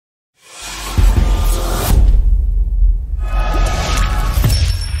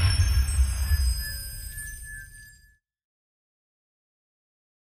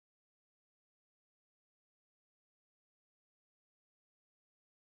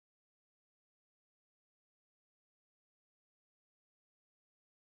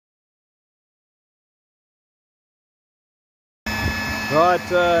Right,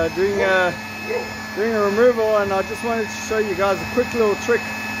 doing a removal, and I just wanted to show you guys a quick little trick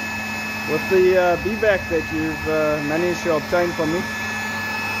with the BVBeeVac that you've managed to obtain from me.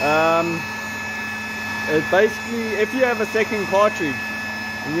 It's basically, if you have a second cartridge,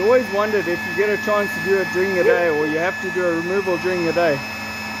 and you always wondered if you get a chance to do it during the day, or you have to do a removal during the day,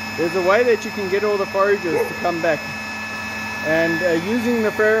 there's a way that you can get all the foragers to come back. And using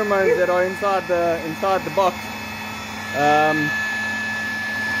the pheromones that are inside the box,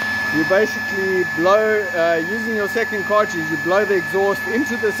 you basically blow, using your second cartridge, you blow the exhaust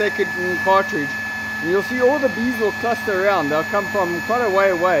into the second cartridge, and you'll see all the bees will cluster around. They'll come from quite a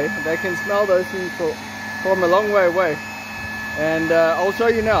way away. They can smell those things from a long way away. And I'll show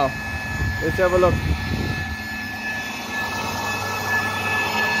you now. Let's have a look.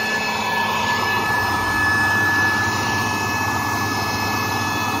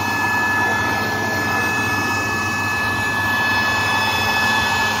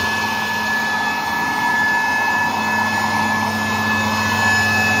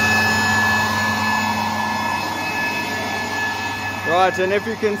 Right, and if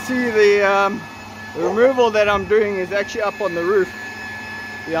you can see, the removal that I'm doing is actually up on the roof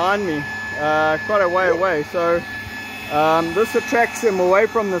behind me, quite a way away. So this attracts them away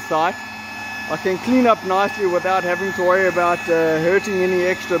from the site. I can clean up nicely without having to worry about hurting any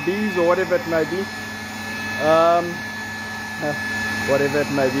extra bees or whatever it may be.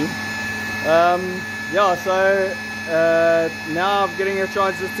 Yeah, so now I'm getting a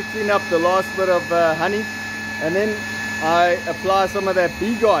chance just to clean up the last bit of honey, and then I apply some of that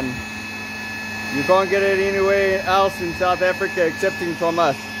bee gun. You can't get it anywhere else in South Africa excepting from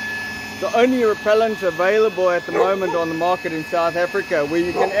us. The only repellent available at the moment on the market in South Africa where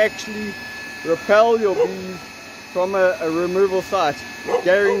you can actually repel your bees from a removal site,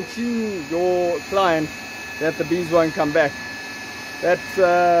 guaranteeing your client that the bees won't come back. That's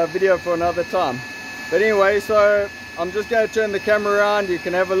a video for another time. But anyway, so I'm just going to turn the camera around. You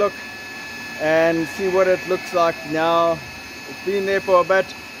can have a look and see what it looks like now. It's been there for a bit.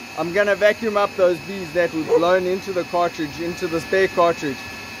 I'm going to vacuum up those bees that we've blown into the cartridge, into the spare cartridge.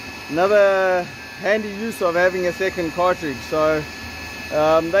 Another handy use of having a second cartridge. So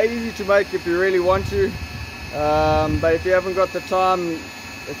they're easy to make if you really want to, but if you haven't got the time,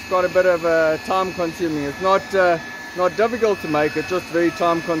 it's got a bit of time consuming. It's not difficult to make, it's just very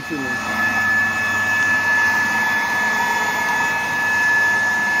time consuming.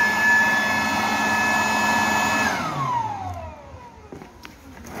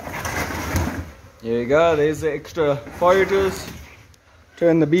 There you go, there's the extra foragers.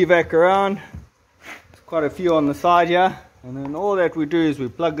 Turn the BVBeeVac around. There's quite a few on the side here. And then all that we do is we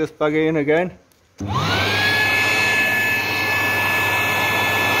plug this bugger in again.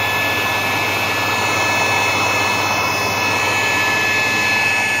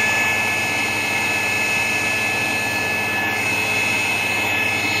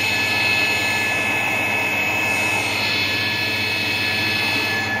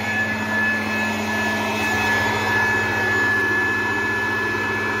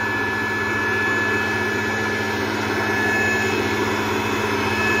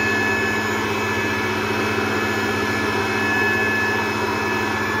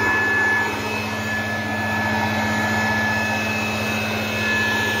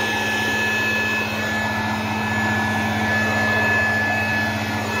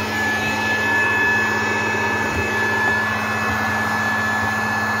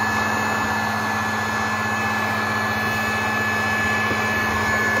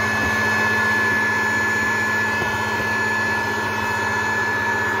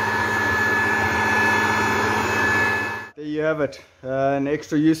 There you have it, an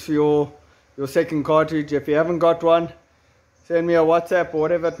extra use for your second cartridge. If you haven't got one, send me a WhatsApp or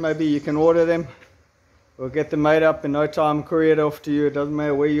whatever it may be. You can order them. We'll get them made up in no time, courier it off to you. It doesn't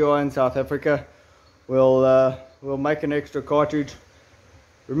matter where you are in South Africa. We'll make an extra cartridge.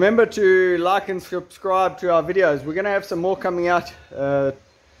 Remember to like and subscribe to our videos. We're going to have some more coming out. The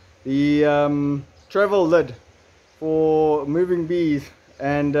travel lid for moving bees,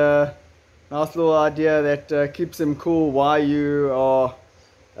 and nice little idea that keeps them cool while you are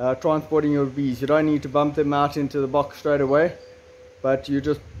transporting your bees. You don't need to bump them out into the box straight away, but you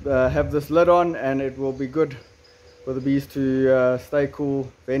just have this lid on, and it will be good for the bees to stay cool,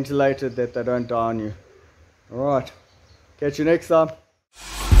 ventilated, that they don't die on you. Alright, catch you next time.